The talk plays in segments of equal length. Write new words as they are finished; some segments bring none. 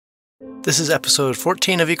This is episode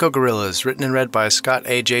 14 of EcoGuerrillas, written and read by Scott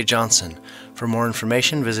A.J. Johnson. For more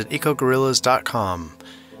information, visit EcoGuerrillas.com.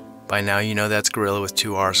 By now you know that's gorilla with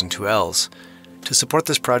 2 R's and 2 L's. To support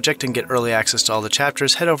this project and get early access to all the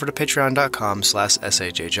chapters, head over to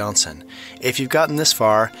patreon.com/sajjohnson. If you've gotten this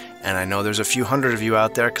far, and I know there's a few hundred of you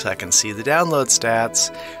out there because I can see the download stats,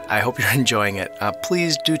 I hope you're enjoying it.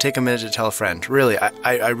 Please do take a minute to tell a friend. Really,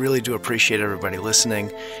 I really do appreciate everybody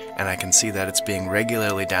listening, and I can see that it's being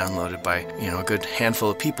regularly downloaded by, a good handful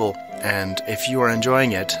of people. And if you are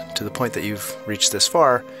enjoying it to the point that you've reached this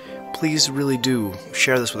far, please really do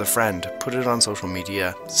share this with a friend. Put it on social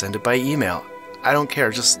media. Send it by email. I don't care.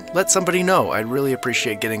 Just let somebody know. I'd really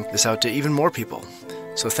appreciate getting this out to even more people.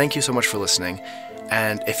 So thank you so much for listening.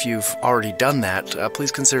 And if you've already done that,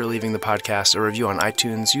 please consider leaving the podcast a review on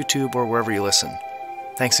iTunes, YouTube, or wherever you listen.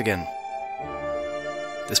 Thanks again.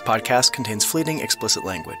 This podcast contains fleeting explicit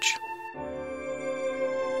language.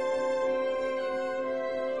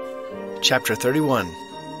 Chapter 31,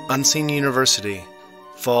 Unseen University,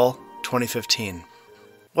 Fall 2015.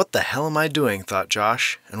 What the hell am I doing, thought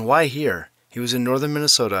Josh, and why here? He was in northern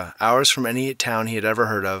Minnesota, hours from any town he had ever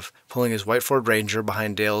heard of, pulling his white Ford Ranger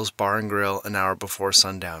behind Dale's Bar and Grill an hour before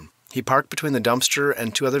sundown. He parked between the dumpster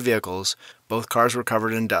and 2 other vehicles. Both cars were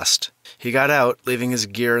covered in dust. He got out, leaving his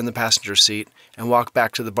gear in the passenger seat, and walked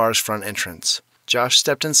back to the bar's front entrance. Josh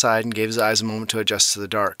stepped inside and gave his eyes a moment to adjust to the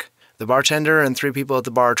dark. The bartender and 3 people at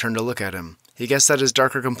the bar turned to look at him. He guessed that his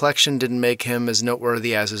darker complexion didn't make him as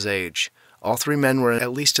noteworthy as his age. All 3 men were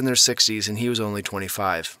at least in their 60s, and he was only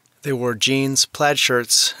 25. They wore jeans, plaid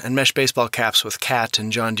shirts, and mesh baseball caps with Cat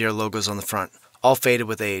and John Deere logos on the front, all faded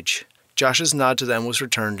with age. Josh's nod to them was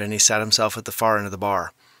returned, and he sat himself at the far end of the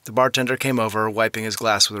bar. The bartender came over, wiping his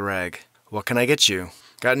glass with a rag. "What can I get you?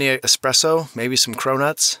 Got any espresso? Maybe some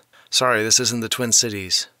cronuts? Sorry, this isn't the Twin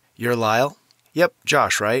Cities. You're Lyle?" "Yep,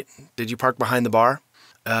 Josh, right? Did you park behind the bar?"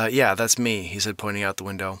 Yeah, that's me," he said, pointing out the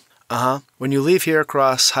window. "Uh-huh. When you leave here,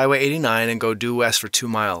 cross Highway 89 and go due west for 2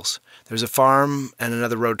 miles. There's a farm and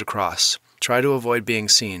another road to cross. Try to avoid being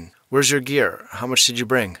seen. Where's your gear? How much did you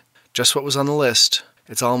bring?" "Just what was on the list.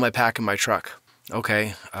 It's all in my pack in my truck."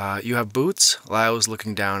 "Okay. You have boots?" Lyle was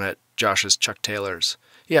looking down at Josh's Chuck Taylors.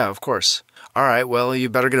 "Yeah, of course." "All right, well, you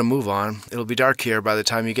better get a move on. It'll be dark here by the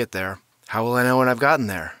time you get there." "How will I know when I've gotten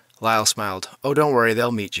there?" Lyle smiled. "Oh, don't worry,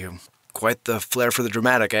 they'll meet you." "Quite the flair for the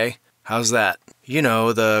dramatic, eh? How's that?" "You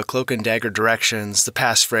know, the cloak and dagger directions, the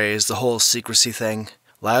passphrase, the whole secrecy thing."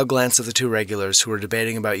 Lyle glanced at the 2 regulars who were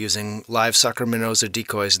debating about using live sucker minnows or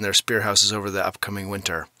decoys in their spear houses over the upcoming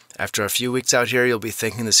winter. "After a few weeks out here, you'll be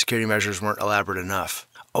thinking the security measures weren't elaborate enough."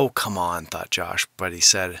 "Oh, come on," thought Josh, but he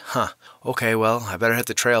said, "Okay, well, I better hit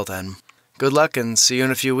the trail then. Good luck and see you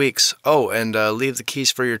in a few weeks. Oh, and leave the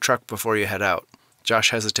keys for your truck before you head out."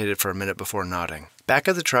 Josh hesitated for a minute before nodding. Back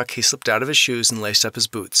at the truck, he slipped out of his shoes and laced up his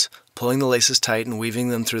boots, pulling the laces tight and weaving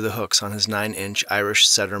them through the hooks on his 9-inch Irish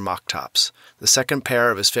setter mock tops, the second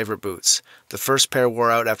pair of his favorite boots. The first pair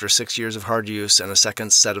wore out after 6 years of hard use and a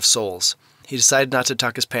second set of soles. He decided not to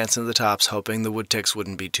tuck his pants into the tops, hoping the wood ticks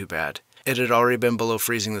wouldn't be too bad. It had already been below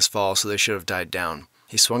freezing this fall, so they should have died down.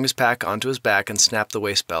 He swung his pack onto his back and snapped the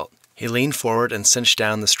waist belt. He leaned forward and cinched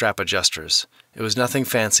down the strap adjusters. It was nothing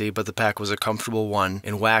fancy, but the pack was a comfortable one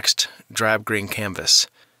in waxed, drab green canvas.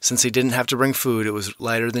 Since he didn't have to bring food, it was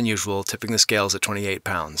lighter than usual, tipping the scales at 28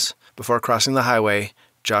 pounds. Before crossing the highway,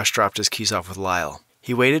 Josh dropped his keys off with Lyle.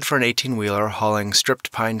 He waited for an 18-wheeler hauling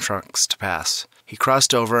stripped pine trunks to pass. He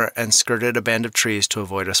crossed over and skirted a band of trees to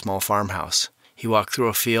avoid a small farmhouse. He walked through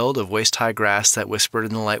a field of waist-high grass that whispered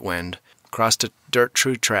in the light wind, crossed a dirt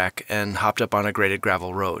tree track, and hopped up on a graded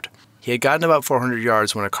gravel road. He had gotten about 400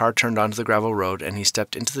 yards when a car turned onto the gravel road, and he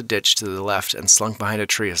stepped into the ditch to the left and slunk behind a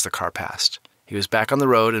tree as the car passed. He was back on the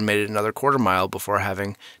road and made it another quarter-mile before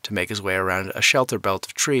having to make his way around a shelter belt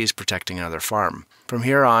of trees protecting another farm. From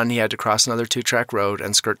here on, he had to cross another 2-track road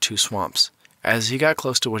and skirt 2 swamps. As he got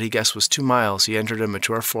close to what he guessed was 2 miles, he entered a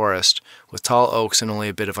mature forest with tall oaks and only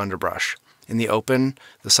a bit of underbrush. In the open,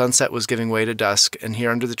 the sunset was giving way to dusk, and here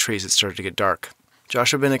under the trees it started to get dark.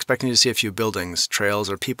 Josh had been expecting to see a few buildings, trails,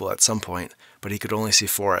 or people at some point, but he could only see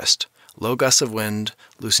forest. Low gusts of wind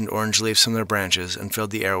loosened orange leaves from their branches and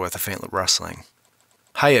filled the air with a faint rustling.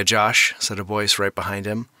 "Hiya, Josh," said a voice right behind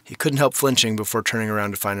him. He couldn't help flinching before turning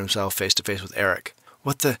around to find himself face to face with Eric.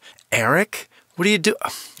 "What the... Eric? What do you do?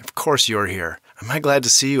 Of course you're here. Am I glad to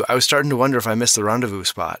see you? I was starting to wonder if I missed the rendezvous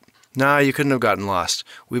spot." "Nah, you couldn't have gotten lost.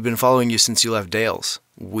 We've been following you since you left Dale's."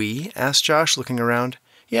 "We?" asked Josh, looking around.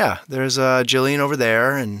 "Yeah, there's Jillian over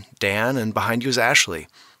there, and Dan, and behind you is Ashley."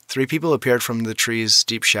 3 people appeared from the tree's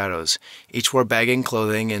deep shadows. Each wore bagging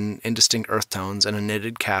clothing in indistinct earth tones and a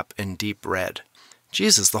knitted cap in deep red.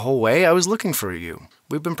 Jesus, the whole way? I was looking for you.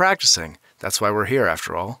 We've been practicing. That's why we're here,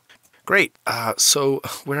 after all. Great. So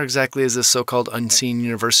where exactly is this so-called unseen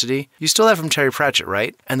university? You stole that from Terry Pratchett,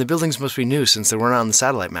 right? And the buildings must be new since they weren't on the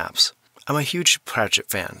satellite maps. I'm a huge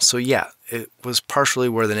Pratchett fan, so yeah, it was partially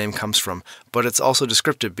where the name comes from, but it's also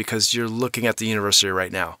descriptive because you're looking at the university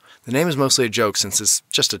right now. The name is mostly a joke since it's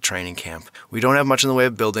just a training camp. We don't have much in the way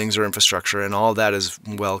of buildings or infrastructure, and all of that is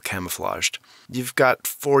well camouflaged. You've got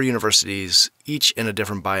 4 universities, each in a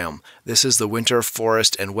different biome. This is the winter,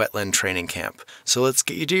 forest, and wetland training camp. So let's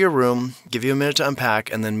get you to your room, give you a minute to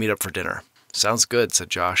unpack, and then meet up for dinner. Sounds good, said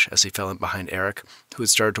Josh as he fell in behind Eric, who had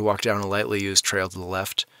started to walk down a lightly used trail to the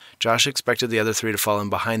left. Josh expected the other 3 to fall in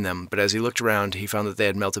behind them, but as he looked around, he found that they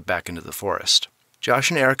had melted back into the forest.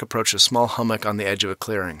 Josh and Eric approached a small hummock on the edge of a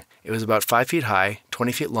clearing. It was about 5 feet high,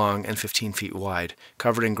 20 feet long, and 15 feet wide,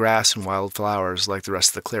 covered in grass and wild flowers like the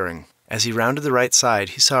rest of the clearing. As he rounded the right side,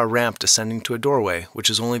 he saw a ramp descending to a doorway, which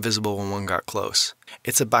was only visible when one got close.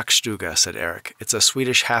 It's a Backstugge, said Eric. It's a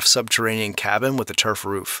Swedish half-subterranean cabin with a turf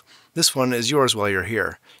roof. This one is yours while you're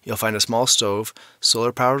here. You'll find a small stove,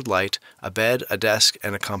 solar-powered light, a bed, a desk,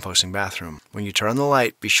 and a composting bathroom. When you turn on the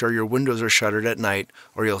light, be sure your windows are shuttered at night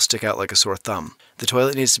or you'll stick out like a sore thumb. The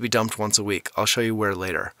toilet needs to be dumped once a week. I'll show you where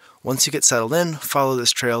later. Once you get settled in, follow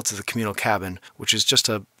this trail to the communal cabin, which is just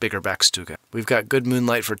a bigger Backstugge. We've got good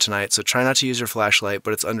moonlight for tonight, so try not to use your flashlight,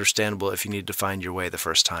 but it's understandable if you need to find your way the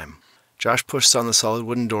first time. Josh pushed on the solid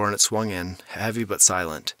wooden door and it swung in, heavy but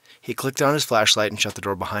silent. He clicked on his flashlight and shut the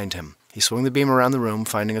door behind him. He swung the beam around the room,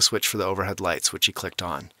 finding a switch for the overhead lights, which he clicked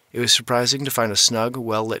on. It was surprising to find a snug,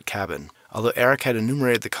 well-lit cabin. Although Eric had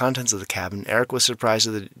enumerated the contents of the cabin, Eric was surprised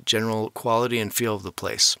at the general quality and feel of the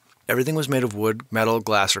place. Everything was made of wood, metal,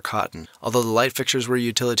 glass, or cotton. Although the light fixtures were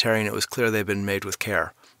utilitarian, it was clear they had been made with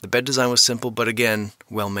care. The bed design was simple, but again,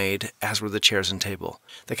 well-made, as were the chairs and table.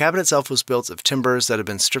 The cabin itself was built of timbers that had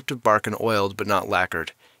been stripped of bark and oiled, but not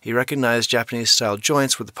lacquered. He recognized Japanese-style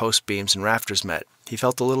joints where the post beams and rafters met. He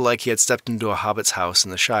felt a little like he had stepped into a hobbit's house in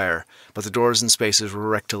the Shire, but the doors and spaces were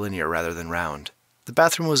rectilinear rather than round. The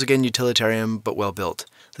bathroom was again utilitarian, but well-built.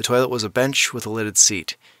 The toilet was a bench with a lidded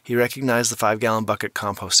seat. He recognized the 5-gallon bucket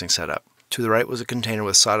composting setup. To the right was a container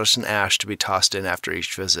with sawdust and ash to be tossed in after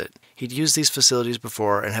each visit. He'd used these facilities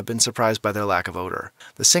before and had been surprised by their lack of odor.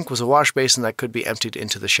 The sink was a wash basin that could be emptied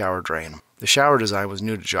into the shower drain. The shower design was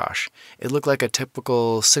new to Josh. It looked like a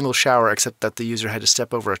typical single shower except that the user had to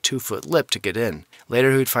step over a 2-foot lip to get in.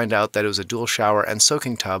 Later he would find out that it was a dual shower and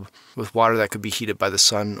soaking tub with water that could be heated by the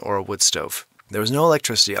sun or a wood stove. There was no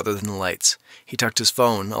electricity other than the lights. He tucked his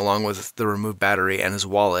phone, along with the removed battery and his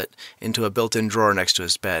wallet, into a built-in drawer next to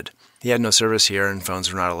his bed. He had no service here, and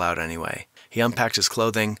phones were not allowed anyway. He unpacked his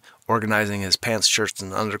clothing, organizing his pants, shirts,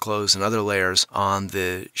 and underclothes and other layers on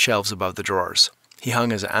the shelves above the drawers. He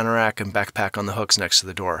hung his anorak and backpack on the hooks next to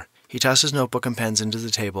the door. He tossed his notebook and pens into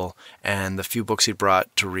the table and the few books he'd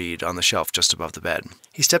brought to read on the shelf just above the bed.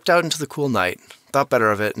 He stepped out into the cool night, thought better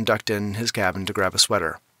of it, and ducked in his cabin to grab a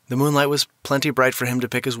sweater. The moonlight was plenty bright for him to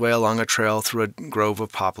pick his way along a trail through a grove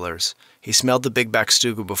of poplars. He smelled the big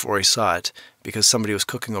Backstugge before he saw it, because somebody was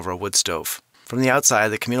cooking over a wood stove. From the outside,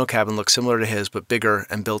 the communal cabin looked similar to his, but bigger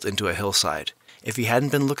and built into a hillside. If he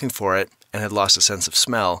hadn't been looking for it, and had lost a sense of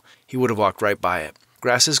smell, he would have walked right by it.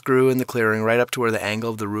 Grasses grew in the clearing right up to where the angle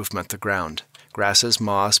of the roof met the ground. Grasses,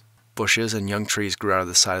 moss, bushes, and young trees grew out of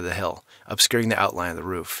the side of the hill, obscuring the outline of the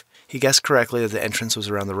roof. He guessed correctly that the entrance was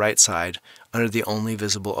around the right side, under the only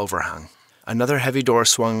visible overhang. Another heavy door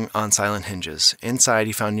swung on silent hinges. Inside,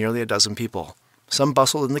 he found nearly a dozen people. Some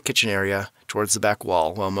bustled in the kitchen area towards the back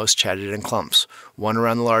wall, while most chatted in clumps, one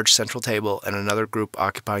around the large central table and another group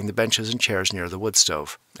occupying the benches and chairs near the wood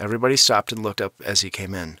stove. Everybody stopped and looked up as he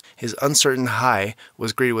came in. His uncertain hi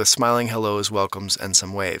was greeted with smiling hellos, welcomes, and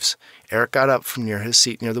some waves. Eric got up from near his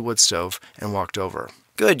seat near the wood stove and walked over.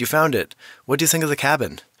 "Good, you found it. What do you think of the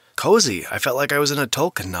cabin?" "Cozy. I felt like I was in a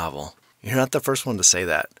Tolkien novel." "You're not the first one to say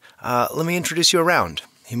that. Let me introduce you around."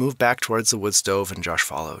 He moved back towards the wood stove and Josh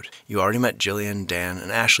followed. You already met Jillian, Dan,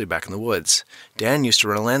 and Ashley back in the woods. Dan used to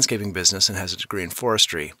run a landscaping business and has a degree in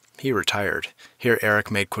forestry. He retired. Here Eric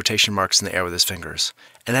made quotation marks in the air with his fingers.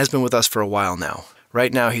 And has been with us for a while now.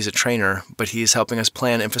 Right now he's a trainer, but he's helping us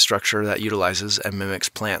plan infrastructure that utilizes and mimics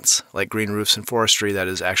plants, like green roofs and forestry that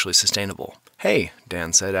is actually sustainable. "Hey,"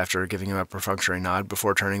 Dan said after giving him a perfunctory nod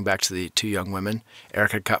before turning back to the 2 young women.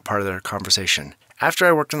 Eric had cut part of their conversation. "After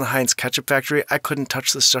I worked in the Heinz ketchup factory, I couldn't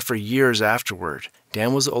touch this stuff for years afterward."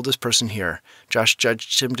 Dan was the oldest person here. Josh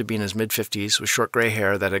judged him to be in his mid-50s with short gray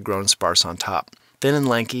hair that had grown sparse on top. Thin and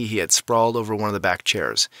lanky, he had sprawled over one of the back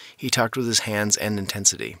chairs. He talked with his hands and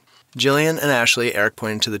intensity. Jillian and Ashley, Eric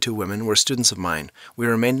pointing to the two women, were students of mine. We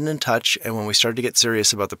remained in touch, and when we started to get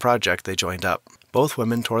serious about the project, they joined up. Both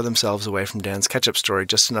women tore themselves away from Dan's ketchup story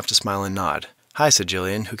just enough to smile and nod. "Hi," said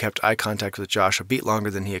Jillian, who kept eye contact with Josh a beat longer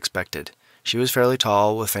than he expected. She was fairly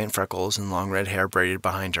tall, with faint freckles and long red hair braided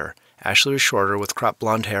behind her. Ashley was shorter, with cropped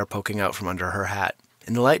blonde hair poking out from under her hat.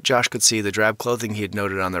 In the light, Josh could see the drab clothing he had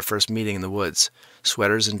noted on their first meeting in the woods.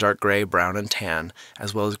 Sweaters in dark gray, brown, and tan,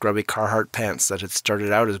 as well as grubby Carhartt pants that had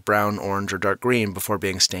started out as brown, orange, or dark green before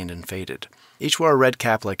being stained and faded. Each wore a red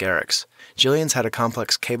cap like Eric's. Jillian's had a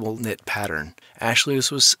complex cable-knit pattern. Ashley's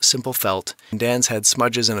was simple felt, and Dan's had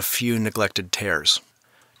smudges and a few neglected tears.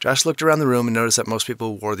 Josh looked around the room and noticed that most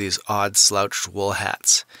people wore these odd slouched wool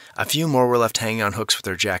hats. A few more were left hanging on hooks with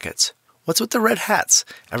their jackets. "What's with the red hats?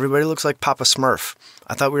 Everybody looks like Papa Smurf.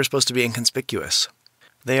 I thought we were supposed to be inconspicuous."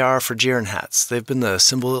 "They are Phrygian hats. They've been the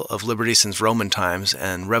symbol of liberty since Roman times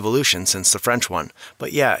and revolution since the French one.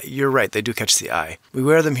 But yeah, you're right, they do catch the eye. We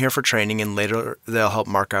wear them here for training, and later they'll help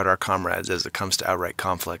mark out our comrades as it comes to outright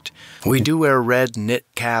conflict. We do wear red knit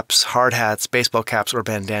caps, hard hats, baseball caps, or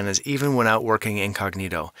bandanas, even when out working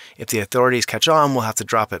incognito. If the authorities catch on, we'll have to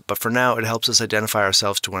drop it, but for now it helps us identify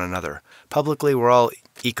ourselves to one another. Publicly, we're all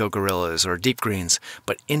EcoGuerrillas or Deep Greens,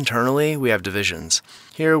 but internally we have divisions.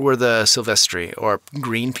 Here we're the Silvestri, or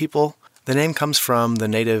Green people. The name comes from the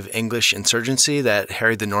native English insurgency that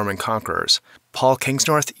harried the Norman conquerors. Paul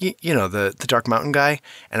Kingsnorth, the Dark Mountain guy,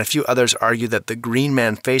 and a few others argue that the green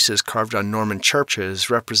man faces carved on Norman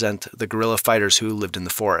churches represent the guerrilla fighters who lived in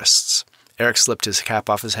the forests. Eric slipped his cap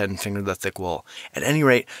off his head and fingered the thick wool. At any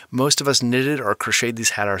rate, most of us knitted or crocheted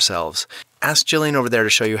these hats ourselves. Ask Jillian over there to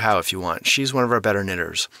show you how if you want. She's one of our better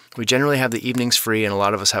knitters. We generally have the evenings free, and a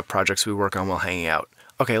lot of us have projects we work on while hanging out.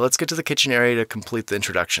 Okay, let's get to the kitchen area to complete the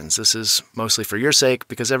introductions. This is mostly for your sake,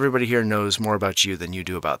 because everybody here knows more about you than you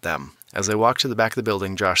do about them. As they walked to the back of the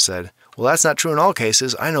building, Josh said, "Well, that's not true in all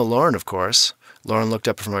cases. I know Lauren, of course." Lauren looked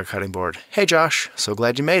up from her cutting board. "Hey, Josh, so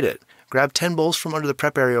glad you made it. Grab 10 bowls from under the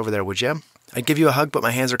prep area over there, would you? I'd give you a hug, but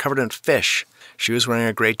my hands are covered in fish." She was wearing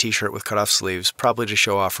a gray t-shirt with cut-off sleeves, probably to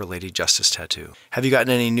show off her Lady Justice tattoo. "Have you gotten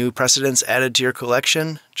any new precedents added to your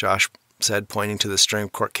collection?" Josh said, pointing to the string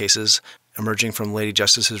of court cases emerging from Lady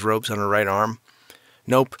Justice's robes on her right arm.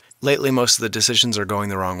 "Nope. Lately, most of the decisions are going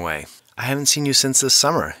the wrong way." "I haven't seen you since this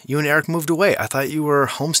summer. You and Eric moved away. I thought you were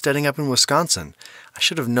homesteading up in Wisconsin. I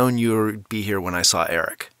should have known you would be here when I saw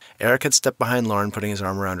Eric." Eric had stepped behind Lauren, putting his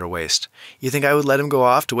arm around her waist. "You think I would let him go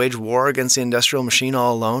off to wage war against the industrial machine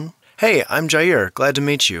all alone?" "Hey, I'm Jair. Glad to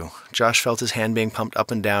meet you." Josh felt his hand being pumped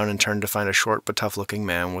up and down and turned to find a short but tough-looking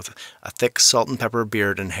man with a thick salt and pepper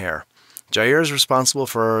beard and hair. "Jair is responsible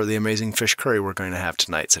for the amazing fish curry we're going to have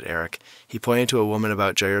tonight," said Eric. He pointed to a woman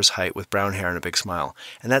about Jair's height with brown hair and a big smile.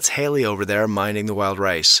 "And that's Haley over there minding the wild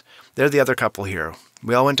rice. They're the other couple here.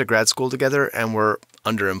 We all went to grad school together and were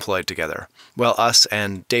underemployed together. Well, us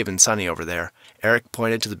and Dave and Sonny over there." Eric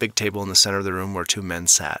pointed to the big table in the center of the room where two men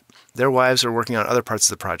sat. "Their wives are working on other parts of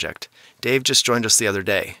the project. Dave just joined us the other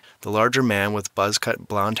day." The larger man with buzz-cut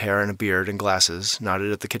blonde hair and a beard and glasses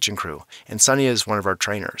nodded at the kitchen crew, and Sonny is one of our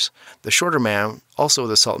trainers. The shorter man, also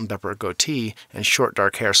with a salt and pepper goatee and short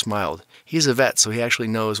dark hair, smiled. He's a vet, so he actually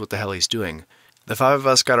knows what the hell he's doing. The five of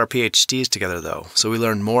us got our PhDs together, though, so we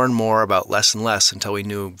learned more and more about less and less until we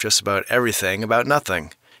knew just about everything about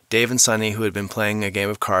nothing. Dave and Sonny, who had been playing a game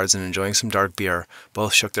of cards and enjoying some dark beer,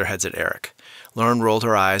 both shook their heads at Eric. Lauren rolled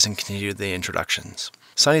her eyes and continued the introductions.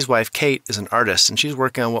 Sonny's wife, Kate, is an artist, and she's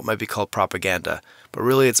working on what might be called propaganda, but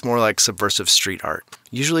really it's more like subversive street art.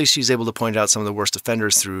 Usually she's able to point out some of the worst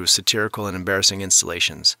offenders through satirical and embarrassing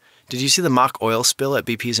installations. Did you see the mock oil spill at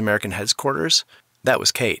BP's American headquarters? That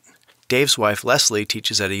was Kate. Dave's wife, Leslie,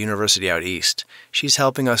 teaches at a university out east. She's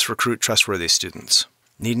helping us recruit trustworthy students.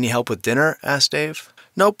 "Need any help with dinner?" asked Dave.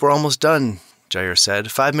 "Nope, we're almost done," Jair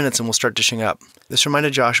said. 5 minutes and we'll start dishing up." This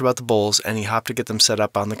reminded Josh about the bowls, and he hopped to get them set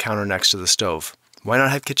up on the counter next to the stove. "Why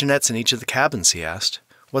not have kitchenettes in each of the cabins?" he asked.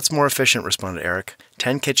 "What's more efficient?" responded Eric.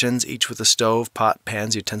 10 kitchens, each with a stove, pot,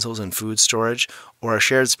 pans, utensils, and food storage, or a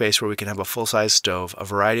shared space where we can have a full-size stove, a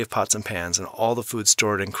variety of pots and pans, and all the food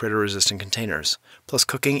stored in critter-resistant containers. Plus,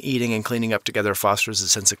 cooking, eating, and cleaning up together fosters the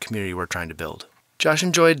sense of community we're trying to build. Josh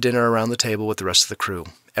enjoyed dinner around the table with the rest of the crew.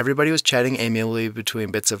 Everybody was chatting amiably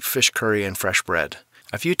between bits of fish curry and fresh bread.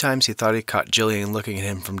 A few times he thought he caught Jillian looking at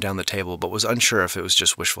him from down the table, but was unsure if it was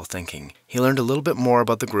just wishful thinking. He learned a little bit more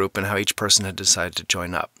about the group and how each person had decided to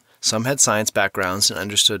join up. Some had science backgrounds and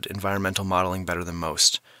understood environmental modeling better than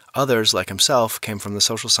most. Others, like himself, came from the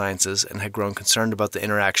social sciences and had grown concerned about the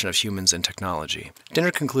interaction of humans and technology.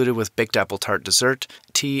 Dinner concluded with baked apple tart dessert,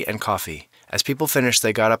 tea, and coffee. As people finished,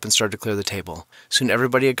 they got up and started to clear the table. Soon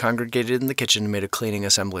everybody had congregated in the kitchen and made a cleaning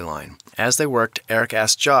assembly line. As they worked, Eric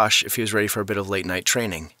asked Josh if he was ready for a bit of late-night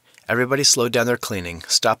training. Everybody slowed down their cleaning,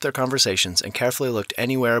 stopped their conversations, and carefully looked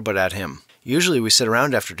anywhere but at him. Usually we sit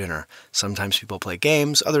around after dinner. Sometimes people play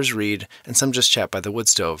games, others read, and some just chat by the wood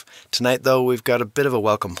stove. Tonight, though, we've got a bit of a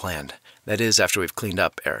welcome planned. That is, after we've cleaned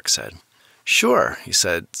up, Eric said. Sure, he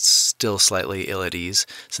said, still slightly ill at ease,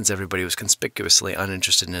 since everybody was conspicuously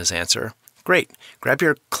uninterested in his answer. Great. Grab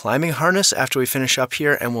your climbing harness after we finish up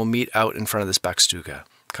here, and we'll meet out in front of this Backstube.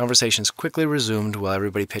 Conversations quickly resumed while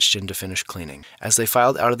everybody pitched in to finish cleaning. As they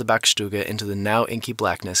filed out of the Backstube into the now inky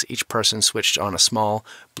blackness, each person switched on a small,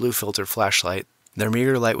 blue-filtered flashlight. Their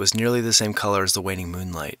meager light was nearly the same color as the waning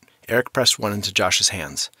moonlight. Eric pressed one into Josh's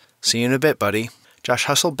hands. See you in a bit, buddy. Josh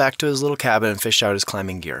hustled back to his little cabin and fished out his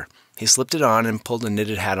climbing gear. He slipped it on and pulled a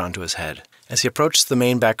knitted hat onto his head. As he approached the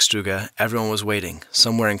main Backstube, everyone was waiting,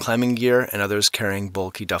 some wearing climbing gear and others carrying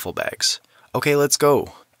bulky duffel bags. Okay, let's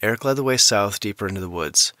go. Eric led the way south, deeper into the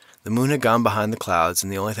woods. The moon had gone behind the clouds,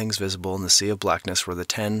 and the only things visible in the sea of blackness were the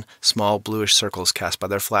 10 small bluish circles cast by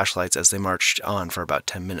their flashlights as they marched on for about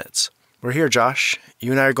 10 minutes. We're here, Josh.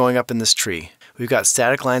 You and I are going up in this tree. We've got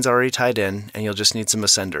static lines already tied in, and you'll just need some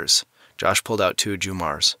ascenders. Josh pulled out 2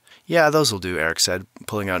 Jumars. Yeah, those will do, Eric said,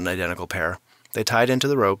 pulling out an identical pair. They tied into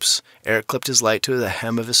the ropes. Eric clipped his light to the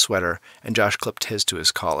hem of his sweater, and Josh clipped his to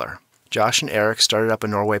his collar. Josh and Eric started up a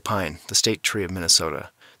Norway pine, the state tree of Minnesota.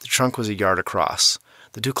 The trunk was a yard across.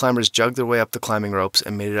 The 2 climbers jogged their way up the climbing ropes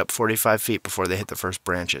and made it up 45 feet before they hit the first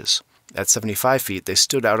branches. At 75 feet, they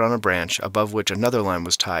stood out on a branch, above which another line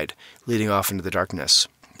was tied, leading off into the darkness.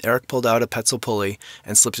 Eric pulled out a Petzl pulley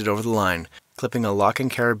and slipped it over the line, clipping a locking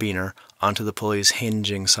carabiner onto the pulley's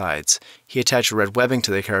hinging sides. He attached a red webbing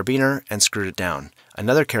to the carabiner and screwed it down.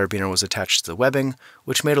 Another carabiner was attached to the webbing,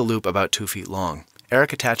 which made a loop about 2 feet long.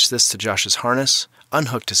 Eric attached this to Josh's harness,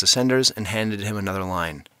 unhooked his ascenders, and handed him another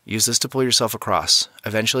line. Use this to pull yourself across.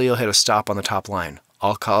 Eventually you'll hit a stop on the top line.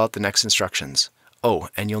 I'll call out the next instructions. Oh,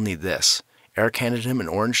 and you'll need this. Eric handed him an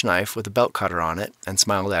orange knife with a belt cutter on it and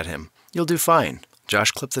smiled at him. You'll do fine.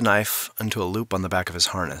 Josh clipped the knife into a loop on the back of his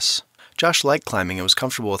harness. Josh liked climbing and was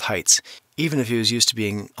comfortable with heights, even if he was used to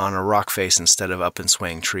being on a rock face instead of up in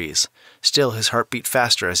swaying trees. Still, his heart beat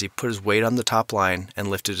faster as he put his weight on the top line and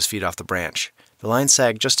lifted his feet off the branch. The line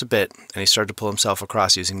sagged just a bit, and he started to pull himself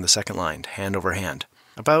across using the second line, hand over hand.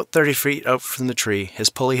 About 30 feet out from the tree, his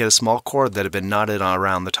pulley hit a small cord that had been knotted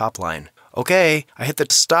around the top line. Okay, I hit the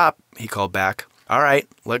stop, he called back. All right,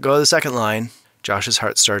 let go of the second line. Josh's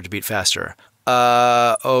heart started to beat faster.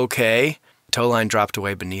 Okay. The tow line dropped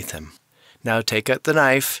away beneath him. Now take out the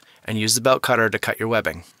knife and use the belt cutter to cut your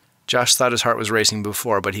webbing. Josh thought his heart was racing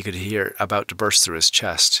before, but he could hear it about to burst through his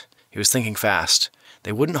chest. He was thinking fast.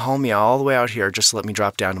 They wouldn't haul me all the way out here just to let me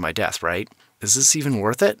drop down to my death, right? Is this even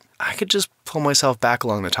worth it? I could just pull myself back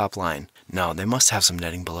along the top line. No, they must have some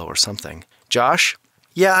netting below or something. Josh?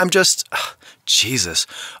 Yeah, I'm just... Jesus.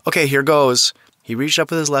 Okay, here goes. He reached up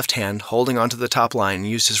with his left hand, holding onto the top line, and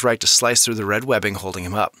used his right to slice through the red webbing holding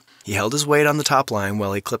him up. He held his weight on the top line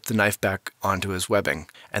while he clipped the knife back onto his webbing,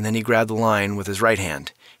 and then he grabbed the line with his right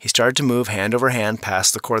hand. He started to move hand over hand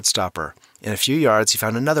past the cord stopper. In a few yards, he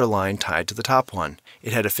found another line tied to the top one.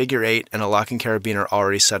 It had a figure 8 and a locking carabiner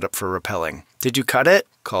already set up for rappelling. Did you cut it?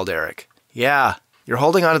 Called Eric. Yeah. You're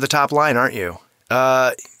holding onto the top line, aren't you?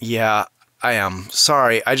 Yeah, I am.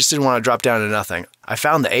 Sorry, I just didn't want to drop down to nothing. I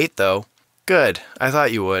found the 8, though. Good. I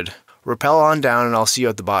thought you would. Rappel on down and I'll see you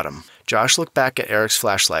at the bottom. Josh looked back at Eric's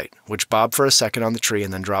flashlight, which bobbed for a second on the tree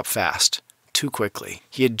and then dropped fast. Too quickly.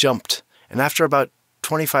 He had jumped, and after about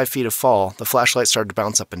 25 feet of fall, the flashlight started to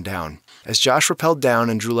bounce up and down. As Josh rappelled down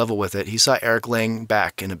and drew level with it, he saw Eric laying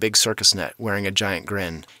back in a big circus net, wearing a giant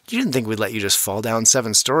grin. You didn't think we'd let you just fall down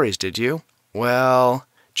 7 stories, did you? Well...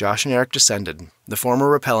 Josh and Eric descended, the former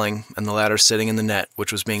rappelling and the latter sitting in the net,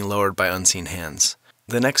 which was being lowered by unseen hands.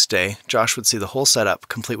 The next day, Josh would see the whole setup,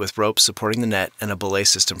 complete with ropes supporting the net and a belay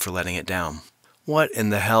system for letting it down. What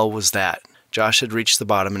in the hell was that? Josh had reached the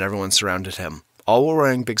bottom and everyone surrounded him. All were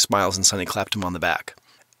wearing big smiles and Sonny clapped him on the back.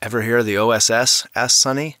 Ever hear of the OSS? Asked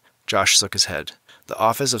Sonny. Josh shook his head. The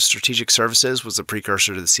Office of Strategic Services was the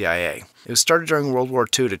precursor to the CIA. It was started during World War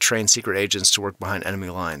II to train secret agents to work behind enemy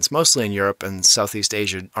lines, mostly in Europe and Southeast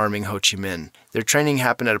Asia, arming Ho Chi Minh. Their training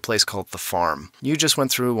happened at a place called The Farm. You just went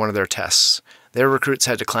through one of their tests. Their recruits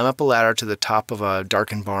had to climb up a ladder to the top of a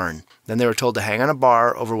darkened barn. Then they were told to hang on a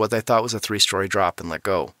bar over what they thought was a 3-story drop and let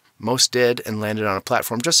go. Most did and landed on a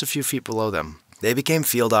platform just a few feet below them. They became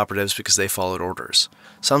field operatives because they followed orders.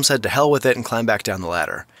 Some said to hell with it and climbed back down the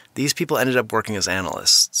ladder. These people ended up working as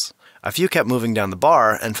analysts. A few kept moving down the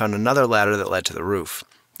bar and found another ladder that led to the roof.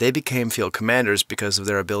 They became field commanders because of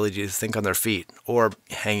their ability to think on their feet, or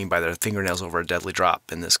hanging by their fingernails over a deadly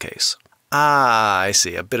drop in this case. Ah, I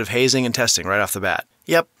see. A bit of hazing and testing right off the bat.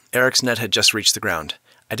 Yep, Eric's net had just reached the ground.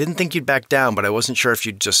 I didn't think you'd back down, but I wasn't sure if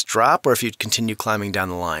you'd just drop or if you'd continue climbing down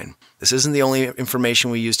the line. This isn't the only information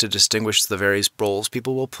we use to distinguish the various roles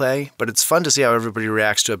people will play, but it's fun to see how everybody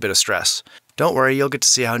reacts to a bit of stress. Don't worry, you'll get to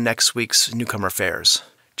see how next week's newcomer fares.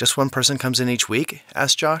 Just one person comes in each week?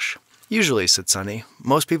 Asked Josh. Usually, said Sonny.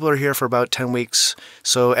 Most people are here for about 10 weeks,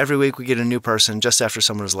 so every week we get a new person just after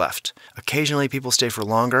someone has left. Occasionally people stay for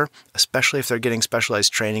longer, especially if they're getting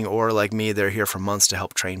specialized training or, like me, they're here for months to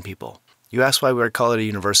help train people. You asked why we would call it a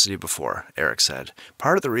university before, Eric said.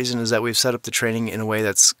 Part of the reason is that we've set up the training in a way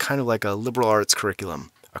that's kind of like a liberal arts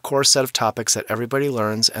curriculum. A core set of topics that everybody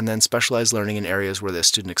learns, and then specialized learning in areas where the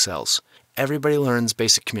student excels. Everybody learns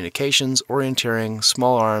basic communications, orienteering,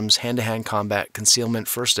 small arms, hand-to-hand combat, concealment,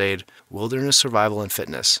 first aid, wilderness survival, and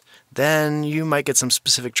fitness. Then you might get some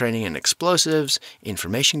specific training in explosives,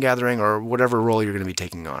 information gathering, or whatever role you're going to be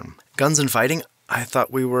taking on. Guns and fighting? I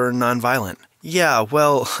thought we were nonviolent. Yeah,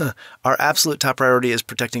 well, our absolute top priority is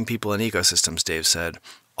protecting people and ecosystems, Dave said.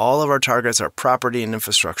 All of our targets are property and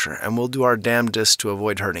infrastructure, and we'll do our damnedest to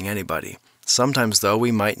avoid hurting anybody. Sometimes, though,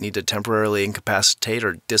 we might need to temporarily incapacitate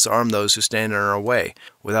or disarm those who stand in our way.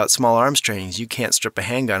 Without small arms trainings, you can't strip a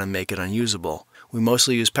handgun and make it unusable. We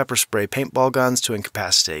mostly use pepper spray paintball guns to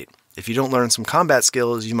incapacitate. If you don't learn some combat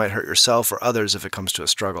skills, you might hurt yourself or others if it comes to a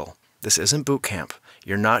struggle. This isn't boot camp.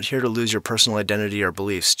 You're not here to lose your personal identity or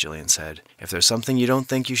beliefs, Jillian said. If there's something you don't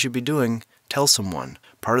think you should be doing, tell someone.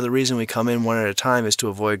 Part of the reason we come in one at a time is to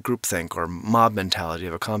avoid groupthink or mob mentality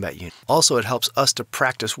of a combat unit. Also, it helps us to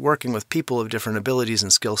practice working with people of different abilities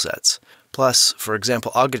and skill sets. Plus, for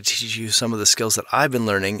example, I'll get to teach you some of the skills that I've been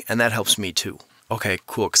learning, and that helps me too. Okay,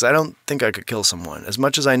 cool, because I don't think I could kill someone. As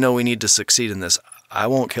much as I know we need to succeed in this, I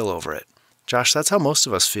won't kill over it. Josh, that's how most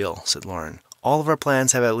of us feel, said Lauren. All of our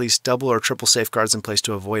plans have at least double or triple safeguards in place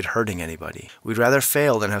to avoid hurting anybody. We'd rather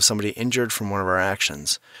fail than have somebody injured from one of our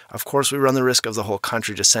actions. Of course, we run the risk of the whole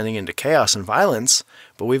country descending into chaos and violence,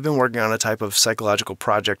 but we've been working on a type of psychological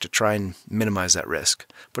project to try and minimize that risk.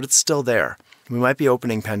 But it's still there. We might be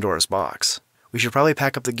opening Pandora's box. We should probably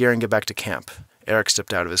pack up the gear and get back to camp. Eric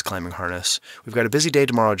stepped out of his climbing harness. We've got a busy day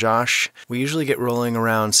tomorrow, Josh. We usually get rolling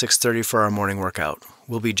around 6:30 for our morning workout.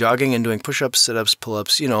 We'll be jogging and doing push-ups, sit-ups,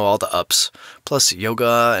 pull-ups, all the ups, plus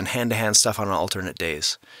yoga and hand-to-hand stuff on alternate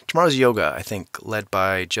days. Tomorrow's yoga, I think, led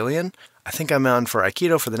by Jillian. I think I'm on for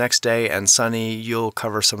Aikido for the next day, and Sunny, you'll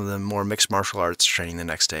cover some of the more mixed martial arts training the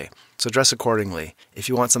next day. So dress accordingly. If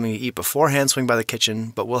you want something to eat beforehand, swing by the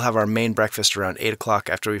kitchen, but we'll have our main breakfast around 8 o'clock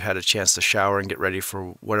after we've had a chance to shower and get ready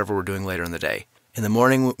for whatever we're doing later in the day. In the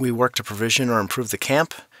morning, we work to provision or improve the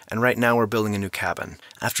camp, and right now we're building a new cabin.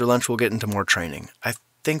 After lunch, we'll get into more training. I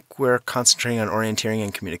think we're concentrating on orienteering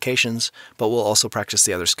and communications, but we'll also practice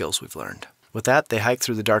the other skills we've learned. With that, they hiked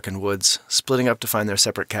through the darkened woods, splitting up to find their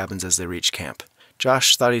separate cabins as they reached camp.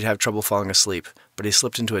 Josh thought he'd have trouble falling asleep, but he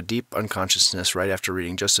slipped into a deep unconsciousness right after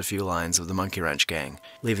reading just a few lines of the Monkey Wrench Gang,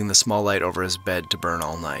 leaving the small light over his bed to burn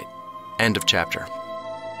all night. End of chapter.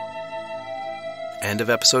 End of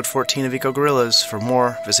episode 14 of EcoGuerrillas. For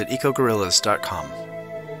more, visit EcoGuerrillas.com.